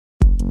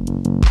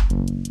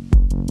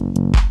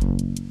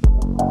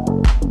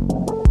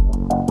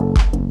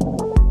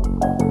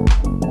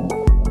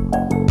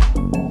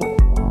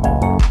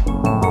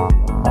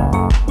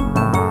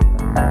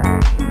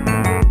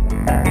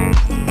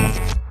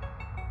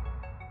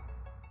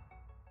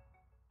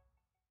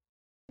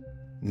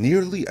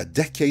Nearly a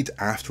decade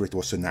after it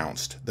was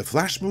announced, the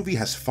Flash movie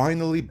has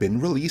finally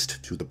been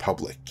released to the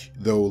public,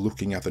 though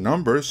looking at the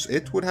numbers,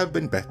 it would have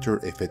been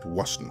better if it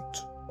wasn't.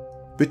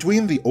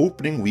 Between the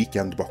opening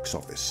weekend box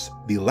office,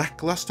 the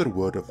lackluster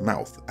word of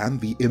mouth,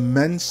 and the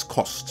immense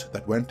cost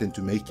that went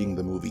into making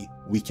the movie,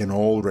 we can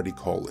already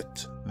call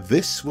it.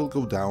 This will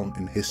go down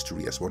in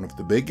history as one of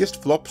the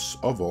biggest flops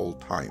of all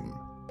time.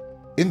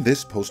 In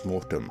this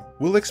postmortem,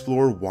 we'll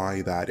explore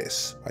why that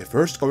is, by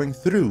first going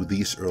through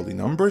these early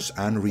numbers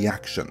and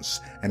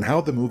reactions, and how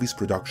the movie's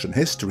production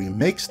history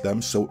makes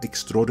them so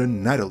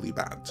extraordinarily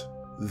bad.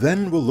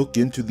 Then we'll look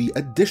into the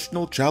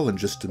additional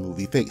challenges the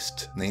movie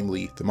faced,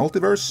 namely the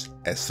multiverse,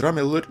 Ezra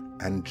Miller,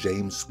 and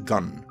James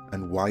Gunn,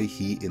 and why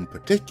he in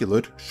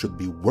particular should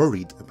be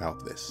worried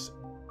about this.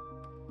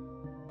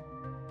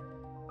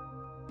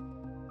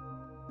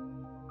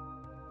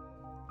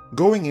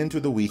 Going into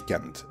the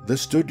weekend, the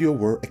studio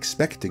were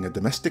expecting a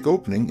domestic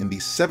opening in the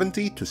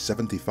 $70 to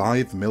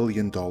 $75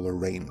 million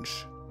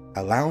range.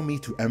 Allow me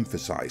to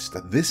emphasize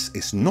that this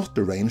is not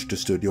the range the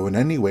studio in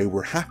any way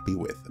were happy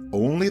with,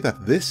 only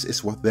that this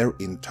is what their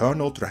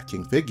internal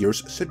tracking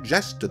figures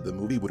suggested the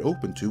movie would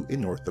open to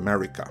in North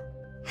America.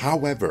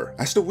 However,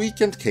 as the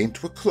weekend came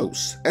to a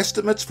close,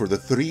 estimates for the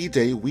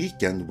 3-day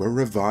weekend were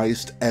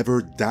revised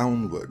ever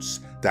downwards,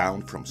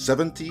 down from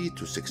 70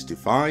 to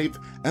 65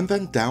 and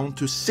then down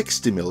to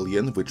 60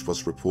 million, which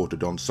was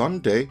reported on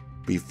Sunday,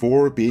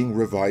 before being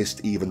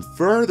revised even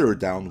further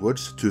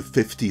downwards to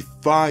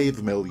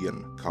 55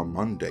 million come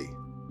Monday.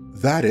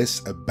 That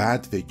is a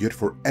bad figure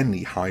for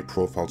any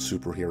high-profile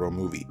superhero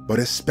movie, but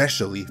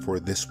especially for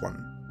this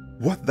one.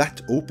 What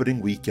that opening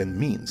weekend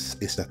means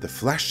is that The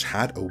Flash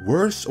had a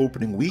worse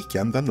opening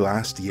weekend than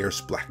last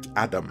year's Black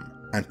Adam.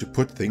 And to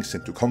put things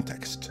into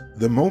context,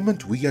 the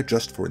moment we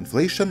adjust for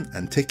inflation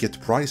and ticket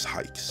price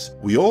hikes,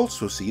 we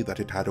also see that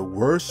it had a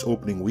worse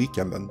opening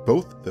weekend than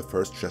both the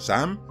first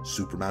Shazam,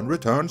 Superman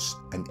Returns,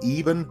 and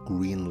even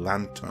Green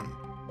Lantern.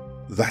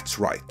 That's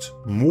right,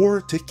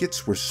 more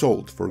tickets were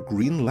sold for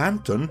Green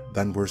Lantern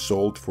than were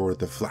sold for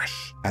The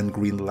Flash, and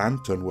Green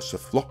Lantern was a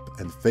flop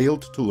and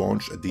failed to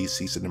launch a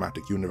DC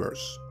cinematic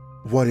universe.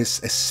 What is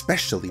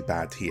especially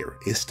bad here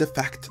is the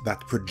fact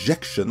that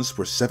projections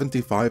were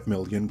 75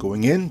 million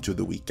going into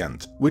the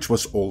weekend, which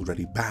was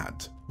already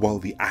bad, while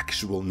the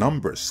actual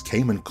numbers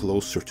came in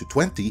closer to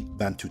 20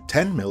 than to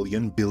 10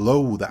 million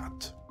below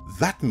that.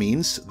 That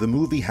means the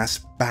movie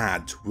has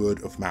bad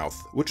word of mouth,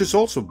 which is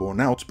also borne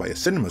out by a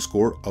cinema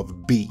score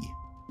of B.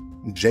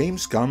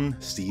 James Gunn,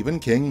 Stephen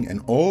King,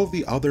 and all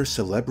the other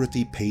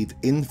celebrity-paid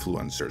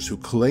influencers who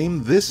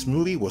claim this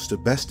movie was the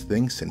best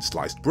thing since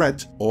sliced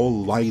bread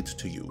all lied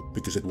to you,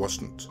 because it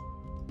wasn't.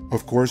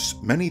 Of course,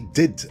 many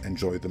did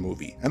enjoy the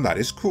movie, and that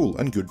is cool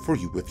and good for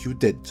you if you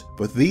did,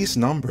 but these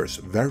numbers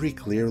very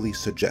clearly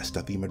suggest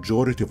that the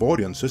majority of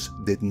audiences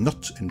did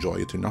not enjoy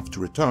it enough to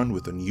return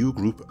with a new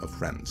group of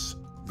friends.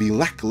 The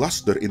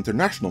lackluster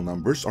international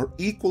numbers are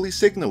equally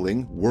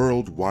signaling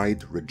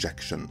worldwide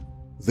rejection.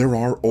 There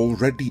are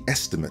already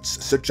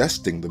estimates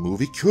suggesting the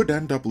movie could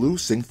end up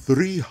losing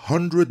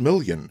 300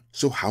 million,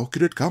 so how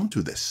could it come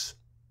to this?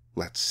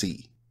 Let's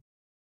see.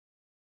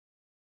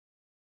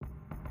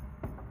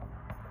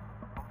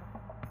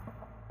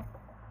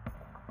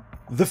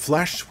 The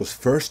Flash was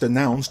first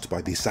announced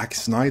by the Zack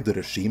Snyder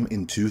regime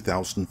in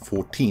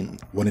 2014,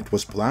 when it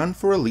was planned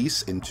for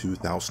release in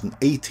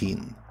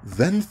 2018,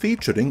 then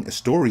featuring a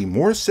story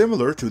more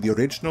similar to the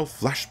original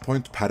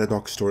Flashpoint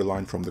Paradox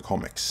storyline from the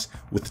comics,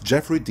 with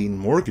Jeffrey Dean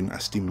Morgan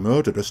as the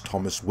murderous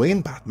Thomas Wayne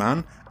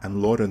Batman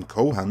and Lauren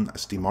Cohan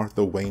as the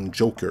Martha Wayne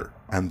Joker,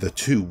 and the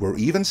two were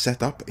even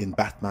set up in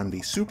Batman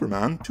v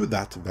Superman to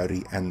that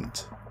very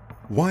end.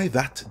 Why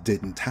that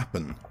didn't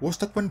happen was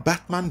that when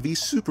Batman v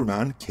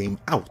Superman came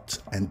out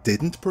and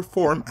didn't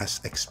perform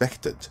as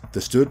expected, the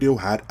studio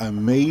had a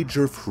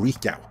major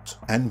freakout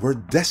and were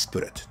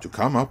desperate to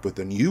come up with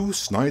a new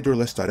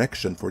Snyderless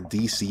direction for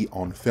DC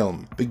on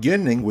film,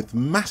 beginning with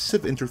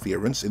massive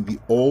interference in the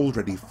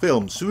already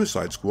filmed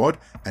Suicide Squad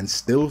and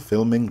still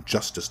filming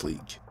Justice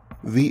League.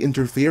 The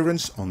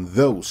interference on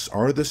those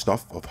are the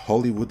stuff of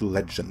Hollywood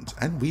legend,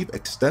 and we've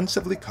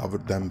extensively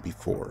covered them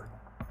before.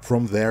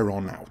 From there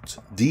on out,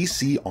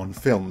 DC on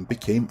film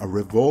became a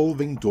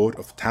revolving door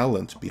of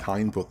talent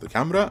behind both the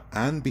camera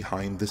and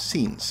behind the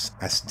scenes,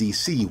 as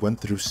DC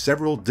went through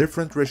several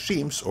different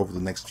regimes over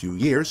the next few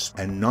years,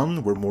 and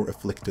none were more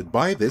afflicted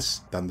by this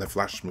than the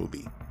Flash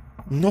movie.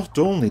 Not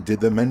only did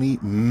the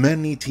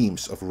many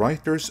teams of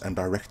writers and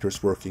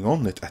directors working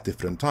on it at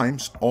different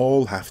times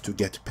all have to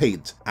get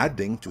paid,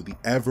 adding to the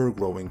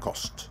ever-growing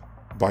cost.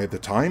 By the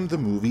time the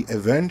movie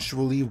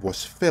eventually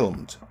was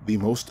filmed, the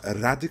most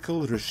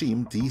radical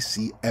regime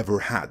DC ever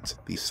had,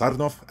 the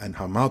Sarnoff and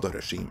Hamada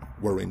regime,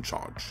 were in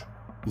charge.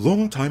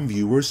 Longtime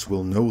viewers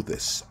will know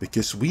this,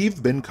 because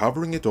we've been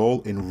covering it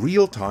all in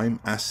real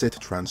time as it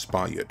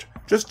transpired.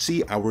 Just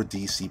see our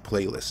DC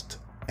playlist.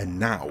 And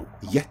now,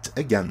 yet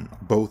again,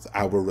 both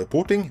our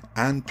reporting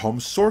and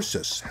Tom's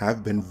sources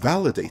have been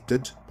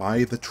validated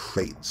by the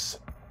trades.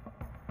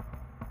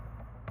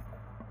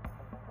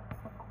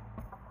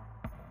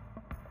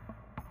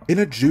 in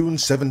a June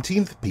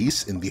 17th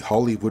piece in The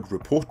Hollywood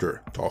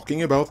Reporter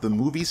talking about the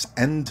movie's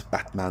end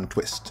Batman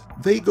twist.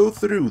 They go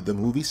through the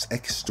movie's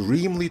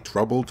extremely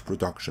troubled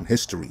production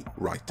history,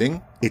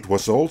 writing, "It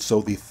was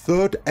also the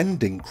third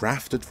ending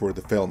crafted for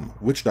the film,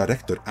 which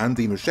director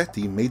Andy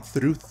Muschietti made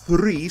through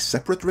 3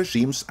 separate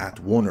regimes at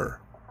Warner.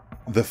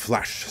 The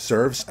Flash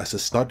serves as a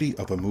study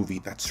of a movie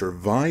that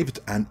survived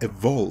and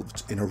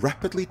evolved in a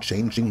rapidly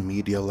changing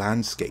media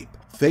landscape,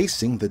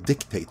 facing the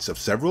dictates of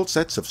several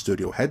sets of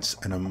studio heads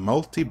and a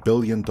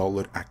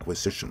multi-billion-dollar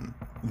acquisition.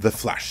 The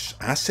Flash,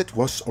 as it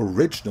was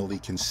originally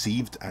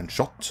conceived and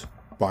shot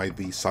by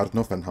the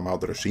Sarnoff and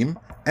Hamada regime,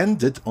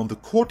 ended on the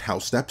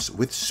courthouse steps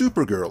with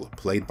Supergirl,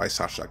 played by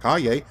Sasha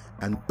Calle,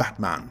 and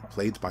Batman,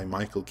 played by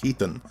Michael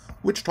Keaton,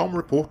 which Tom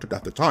reported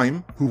at the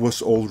time, who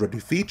was already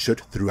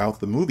featured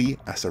throughout the movie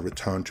as a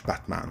returned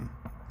Batman.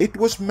 It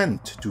was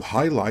meant to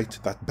highlight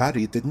that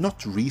Barry did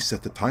not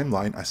reset the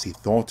timeline as he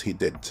thought he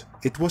did.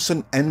 It was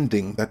an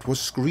ending that was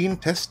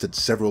screen-tested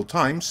several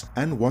times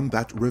and one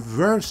that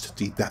reversed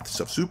the deaths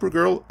of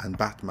Supergirl and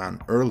Batman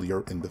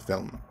earlier in the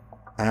film.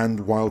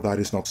 And while that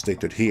is not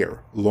stated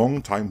here,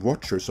 long-time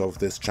watchers of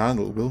this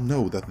channel will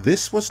know that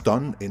this was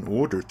done in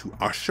order to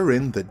usher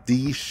in the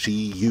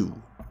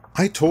DCU.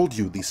 I told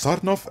you the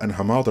Sarnoff and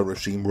Hamada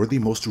regime were the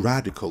most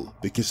radical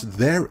because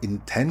their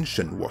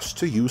intention was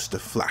to use the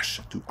Flash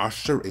to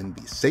usher in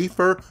the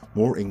safer,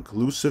 more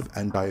inclusive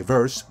and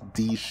diverse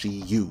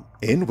DCU,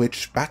 in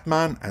which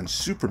Batman and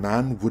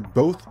Superman would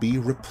both be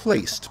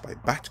replaced by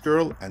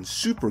Batgirl and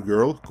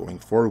Supergirl going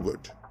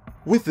forward.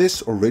 With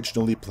this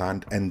originally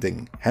planned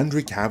ending,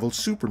 Henry Cavill's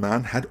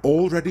Superman had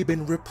already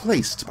been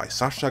replaced by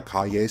Sasha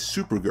Calle's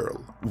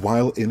Supergirl,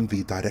 while in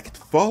the direct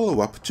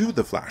follow-up to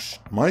The Flash,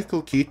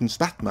 Michael Keaton's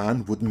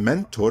Batman would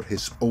mentor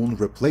his own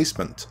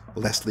replacement,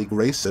 Leslie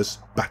Grace's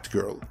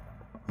Batgirl.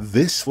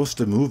 This was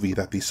the movie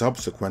that the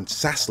subsequent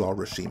Zaslav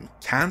regime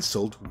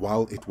cancelled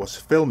while it was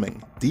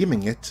filming,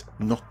 deeming it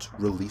not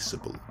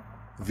releasable.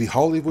 The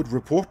Hollywood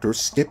Reporter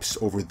skips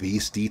over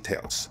these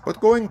details, but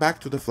going back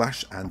to The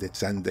Flash and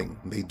its ending,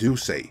 they do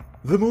say,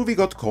 "The movie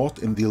got caught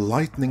in the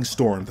lightning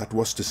storm that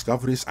was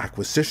Discovery's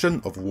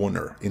acquisition of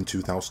Warner in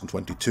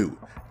 2022.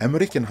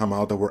 Emmerich and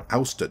Hamada were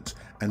ousted,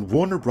 and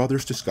Warner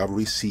Brothers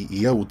Discovery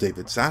CEO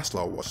David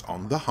Zaslav was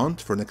on the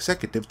hunt for an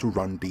executive to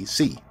run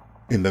DC.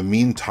 In the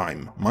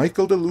meantime,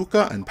 Michael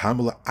DeLuca and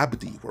Pamela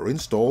Abdi were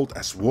installed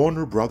as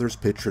Warner Brothers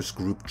Pictures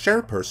Group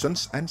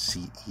chairpersons and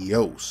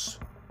CEOs.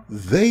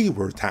 They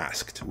were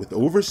tasked with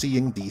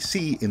overseeing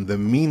DC in the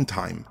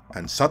meantime,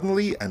 and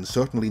suddenly and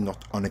certainly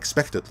not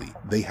unexpectedly,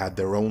 they had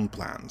their own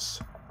plans.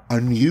 A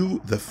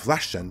new The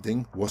Flash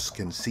ending was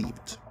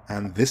conceived,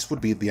 and this would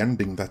be the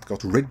ending that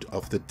got rid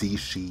of the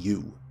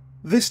DCU.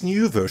 This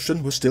new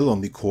version was still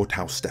on the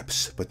courthouse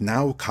steps, but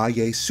now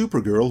Calle's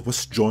Supergirl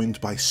was joined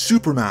by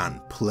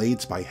Superman,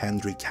 played by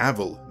Henry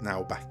Cavill,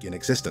 now back in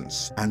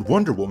existence, and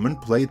Wonder Woman,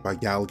 played by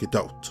Gal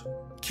Gadot.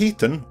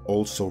 Keaton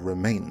also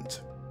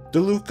remained.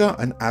 DeLuca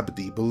and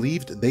Abdi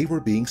believed they were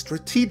being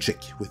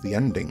strategic with the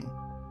ending.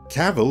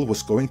 Cavill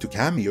was going to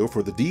cameo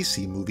for the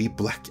DC movie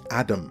Black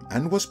Adam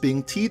and was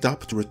being teed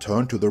up to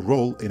return to the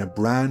role in a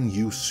brand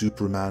new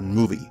Superman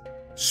movie.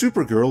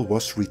 Supergirl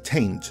was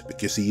retained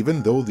because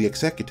even though the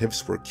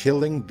executives were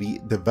killing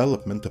the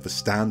development of a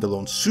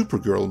standalone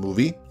Supergirl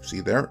movie, see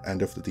there,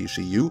 end of the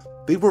DCU,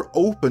 they were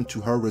open to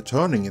her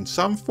returning in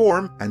some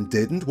form and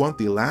didn't want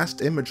the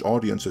last image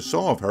audiences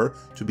saw of her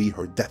to be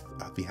her death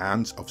at the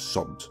hands of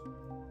Zod.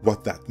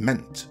 What that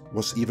meant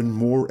was even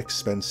more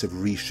expensive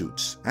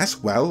reshoots,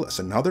 as well as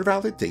another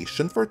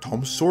validation for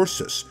Tom's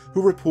sources,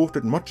 who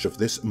reported much of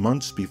this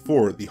months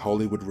before The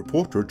Hollywood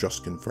Reporter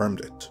just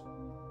confirmed it.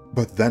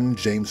 But then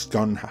James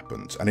Gunn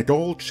happened, and it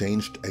all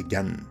changed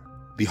again.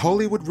 The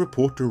Hollywood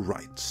Reporter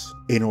writes,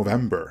 "In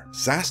November,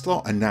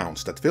 Zaslav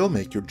announced that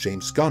filmmaker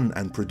James Gunn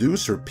and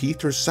producer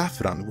Peter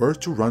Safran were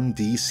to run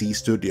DC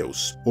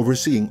Studios,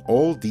 overseeing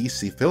all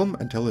DC film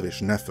and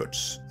television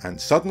efforts.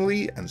 And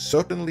suddenly, and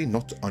certainly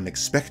not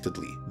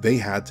unexpectedly, they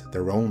had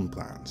their own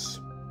plans.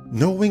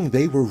 Knowing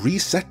they were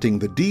resetting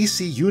the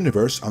DC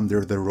universe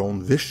under their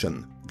own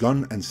vision,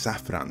 Gunn and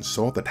Safran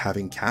saw that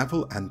having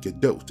Cavill and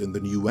Gadot in the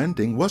new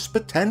ending was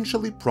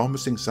potentially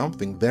promising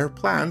something their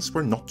plans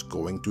were not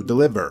going to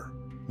deliver.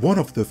 One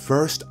of the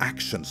first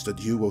actions the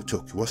duo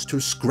took was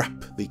to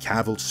scrap the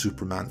Cavill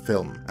Superman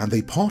film, and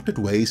they parted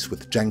ways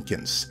with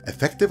Jenkins,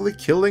 effectively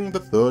killing the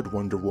third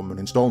Wonder Woman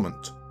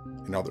installment.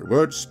 In other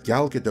words,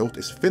 Gal Gadot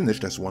is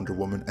finished as Wonder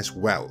Woman as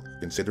well,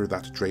 consider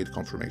that trade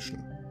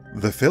confirmation.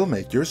 The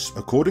filmmakers,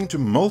 according to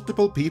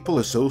multiple people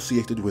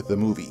associated with the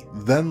movie,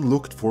 then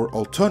looked for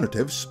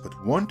alternatives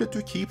but wanted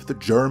to keep the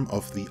germ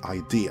of the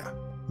idea.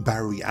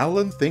 Barry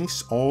Allen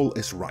thinks all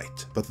is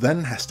right, but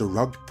then has the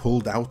rug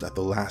pulled out at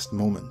the last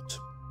moment.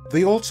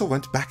 They also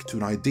went back to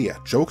an idea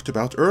joked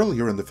about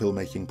earlier in the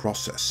filmmaking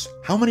process.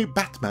 How many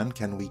Batman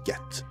can we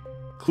get?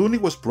 Clooney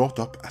was brought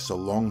up as a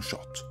long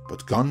shot,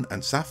 but Gunn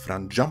and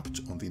Safran jumped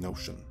on the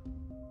notion.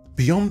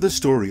 Beyond the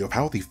story of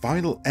how the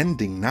final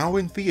ending now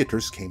in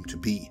theaters came to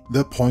be,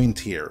 the point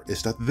here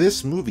is that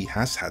this movie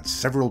has had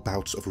several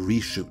bouts of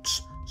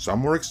reshoots, Some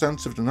more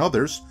extensive than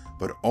others,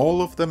 but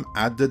all of them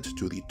added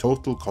to the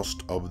total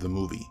cost of the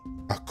movie.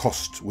 A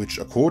cost which,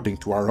 according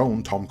to our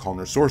own Tom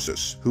Connor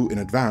sources, who in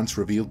advance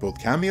revealed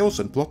both cameos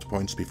and plot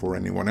points before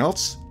anyone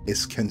else,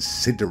 is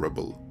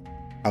considerable.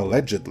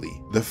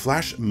 Allegedly, The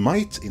Flash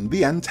might in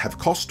the end have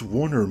cost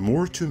Warner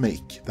more to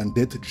make than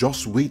did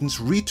Joss Whedon's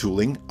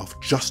retooling of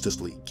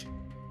Justice League.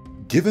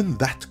 Given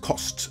that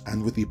cost,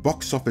 and with the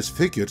box office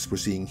figures we're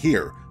seeing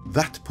here,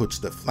 that puts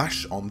The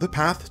Flash on the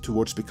path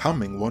towards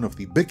becoming one of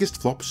the biggest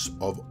flops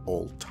of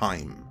all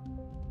time.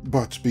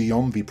 But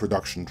beyond the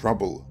production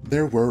trouble,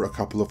 there were a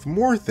couple of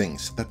more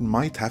things that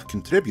might have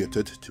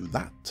contributed to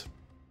that.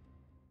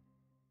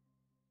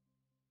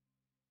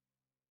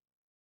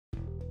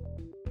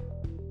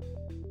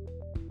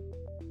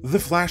 The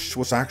Flash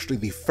was actually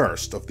the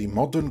first of the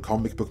modern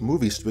comic book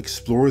movies to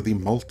explore the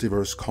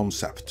multiverse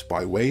concept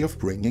by way of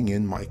bringing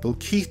in Michael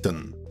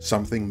Keaton.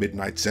 Something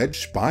Midnight's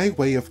Edge by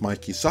way of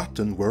Mikey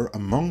Sutton were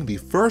among the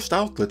first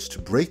outlets to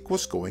break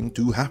was going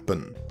to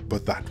happen,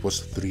 but that was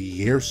 3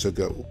 years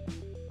ago.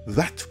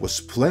 That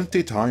was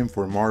plenty time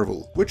for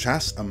Marvel, which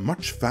has a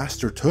much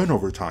faster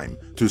turnover time,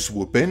 to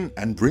swoop in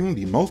and bring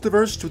the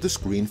multiverse to the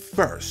screen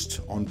first,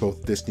 on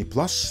both Disney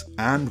Plus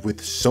and with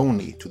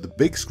Sony to the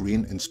big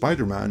screen in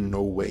Spider-Man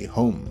No Way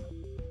Home.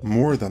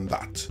 More than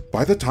that,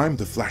 by the time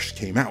The Flash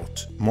came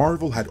out,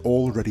 Marvel had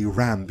already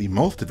ran the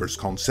multiverse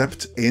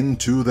concept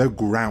into the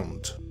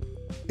ground.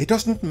 It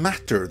doesn't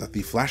matter that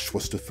The Flash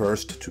was the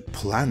first to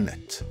plan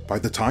it. By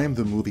the time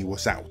the movie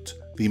was out,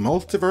 the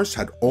multiverse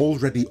had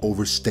already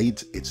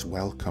overstayed its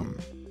welcome,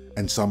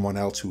 and someone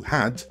else who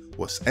had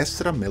was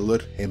Ezra Miller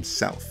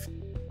himself.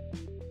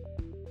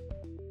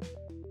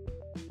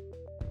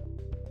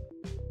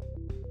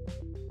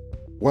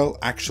 Well,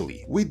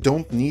 actually, we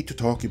don't need to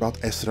talk about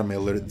Ezra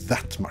Miller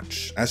that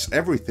much, as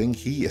everything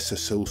he is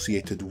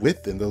associated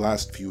with in the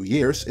last few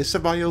years is a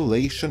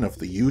violation of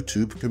the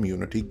YouTube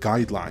community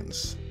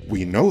guidelines.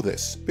 We know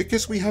this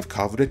because we have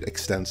covered it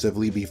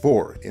extensively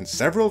before in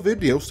several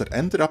videos that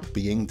ended up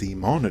being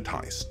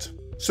demonetized.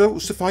 So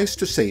suffice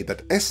to say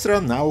that Ezra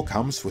now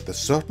comes with a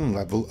certain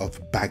level of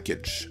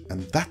baggage,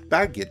 and that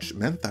baggage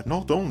meant that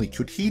not only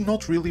could he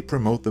not really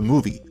promote the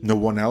movie, no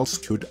one else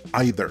could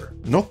either.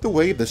 Not the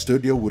way the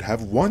studio would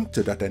have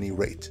wanted at any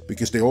rate,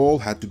 because they all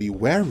had to be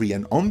wary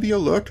and on the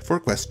alert for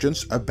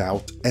questions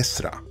about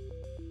Ezra.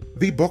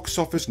 The box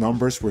office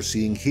numbers we're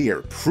seeing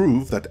here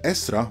prove that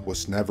Ezra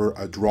was never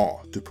a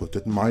draw, to put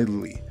it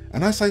mildly,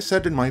 and as I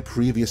said in my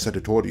previous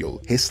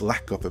editorial, his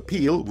lack of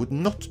appeal would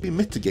not be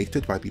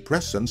mitigated by the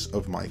presence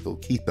of Michael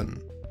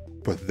Keaton.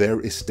 But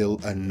there is still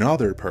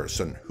another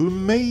person who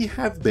may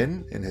have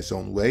been, in his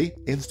own way,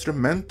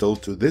 instrumental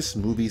to this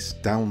movie's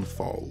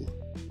downfall.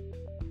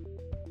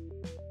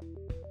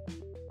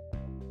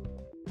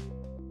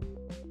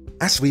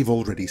 As we've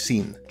already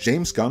seen,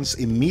 James Gunn's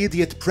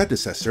immediate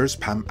predecessors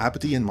Pam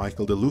Abdy and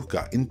Michael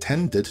DeLuca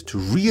intended to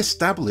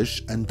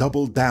re-establish and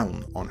double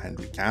down on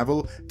Henry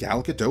Cavill,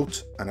 Gal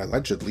Gadot, and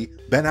allegedly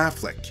Ben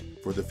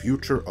Affleck for the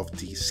future of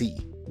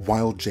DC,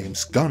 while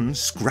James Gunn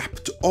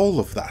scrapped all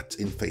of that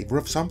in favor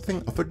of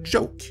something of a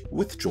joke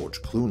with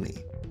George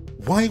Clooney.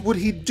 Why would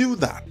he do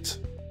that?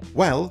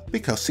 Well,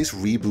 because he's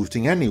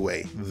rebooting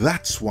anyway,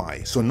 that's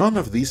why, so none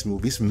of these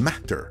movies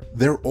matter.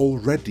 They're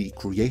already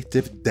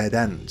creative dead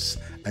ends,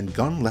 and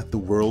Gunn let the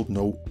world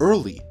know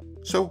early,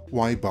 so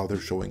why bother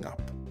showing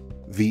up?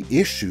 The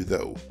issue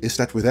though, is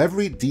that with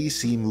every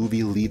DC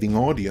movie leaving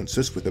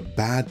audiences with a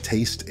bad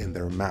taste in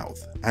their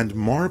mouth, and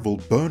Marvel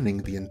burning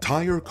the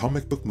entire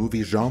comic book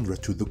movie genre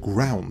to the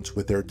ground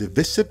with their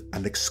divisive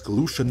and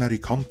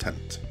exclusionary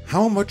content,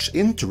 how much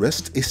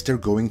interest is there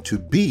going to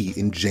be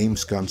in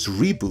James Gunn's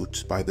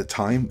reboot by the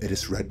time it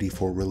is ready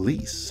for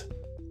release?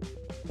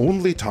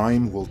 Only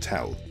time will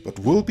tell, but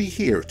we'll be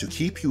here to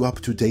keep you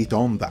up to date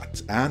on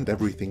that and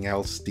everything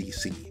else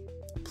DC.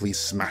 Please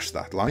smash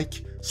that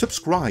like,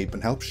 subscribe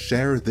and help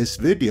share this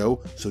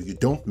video so you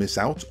don't miss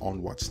out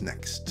on what's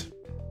next.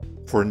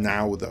 For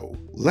now though,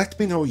 let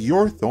me know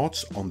your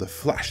thoughts on The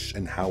Flash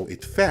and how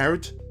it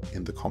fared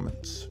in the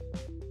comments.